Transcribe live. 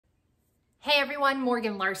Hey everyone,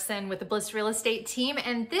 Morgan Larson with the Bliss Real Estate team,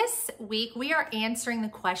 and this week we are answering the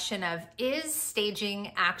question of, is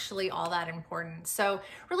staging actually all that important? So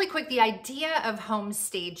really quick, the idea of home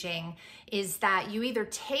staging is that you either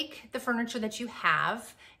take the furniture that you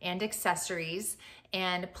have and accessories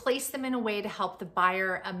and place them in a way to help the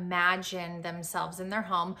buyer imagine themselves in their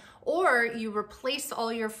home, or you replace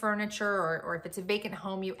all your furniture, or if it's a vacant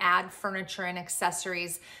home, you add furniture and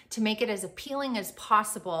accessories to make it as appealing as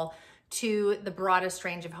possible to the broadest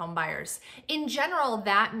range of home buyers. In general,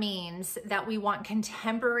 that means that we want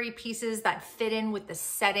contemporary pieces that fit in with the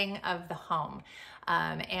setting of the home.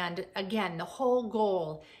 And again, the whole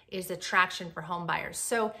goal is attraction for home buyers.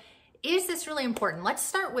 So is this really important? Let's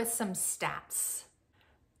start with some stats.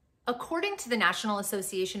 According to the National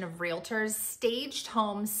Association of Realtors, staged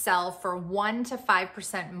homes sell for 1 to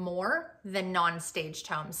 5% more than non-staged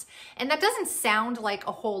homes. And that doesn't sound like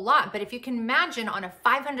a whole lot, but if you can imagine on a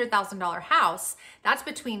 $500,000 house, that's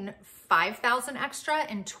between $5,000 extra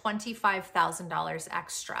and $25,000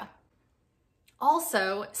 extra.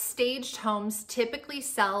 Also, staged homes typically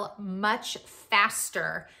sell much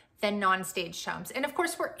faster than non-staged homes. And of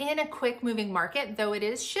course, we're in a quick moving market, though it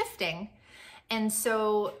is shifting. And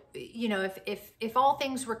so, you know, if all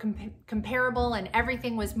things were comparable and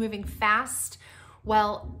everything was moving fast,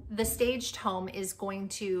 well, the staged home is going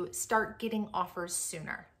to start getting offers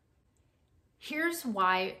sooner. Here's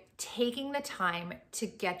why taking the time to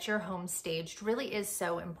get your home staged really is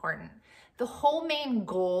so important. The whole main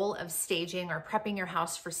goal of staging or prepping your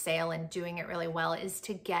house for sale and doing it really well is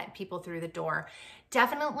to get people through the door.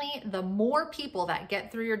 Definitely, the more people that get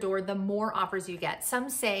through your door, the more offers you get. Some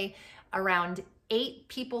say around 8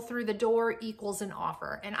 people through the door equals an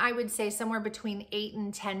offer. And I would say somewhere between 8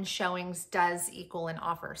 and 10 showings does equal an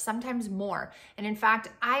offer, sometimes more. And in fact,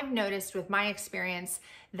 I've noticed with my experience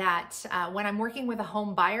that when I'm working with a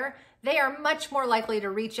home buyer, they are much more likely to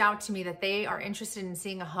reach out to me that they are interested in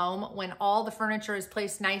seeing a home when all the furniture is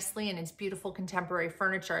placed nicely and it's beautiful contemporary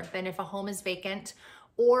furniture than if a home is vacant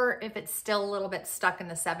or if it's still a little bit stuck in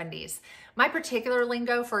the 70s. My particular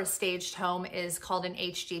lingo for a staged home is called an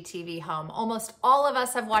HGTV home. Almost all of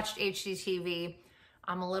us have watched HGTV.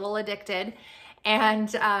 I'm a little addicted.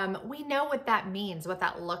 And we know what that means, what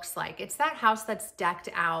that looks like. It's that house that's decked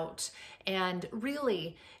out, and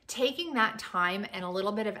really taking that time and a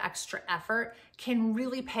little bit of extra effort can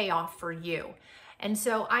really pay off for you. And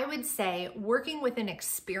so I would say working with an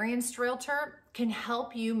experienced realtor can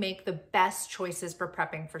help you make the best choices for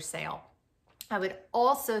prepping for sale. I would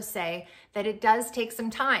also say that it does take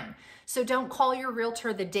some time. So don't call your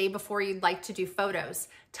realtor the day before you'd like to do photos.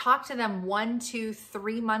 Talk to them 1, 2,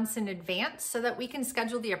 3 months in advance so that we can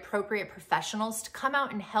schedule the appropriate professionals to come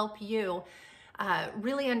out and help you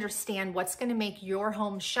really understand what's going to make your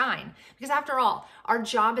home shine. Because after all, our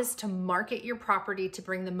job is to market your property to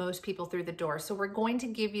bring the most people through the door. So we're going to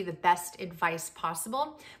give you the best advice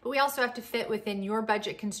possible, but we also have to fit within your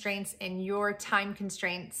budget constraints and your time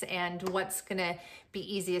constraints and what's going to be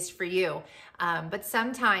easiest for you. But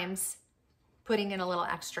sometimes putting in a little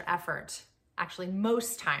extra effort, actually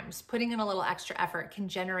most times putting in a little extra effort can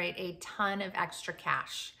generate a ton of extra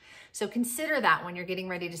cash. So consider that when you're getting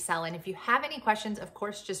ready to sell. And if you have any questions, of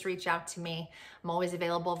course, just reach out to me. I'm always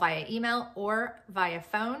available via email or via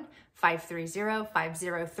phone,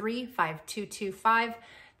 530-503-5225.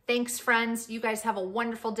 Thanks, friends. You guys have a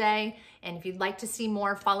wonderful day. And if you'd like to see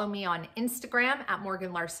more, follow me on Instagram at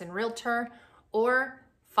Morgan Larson Realtor or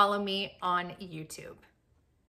follow me on YouTube.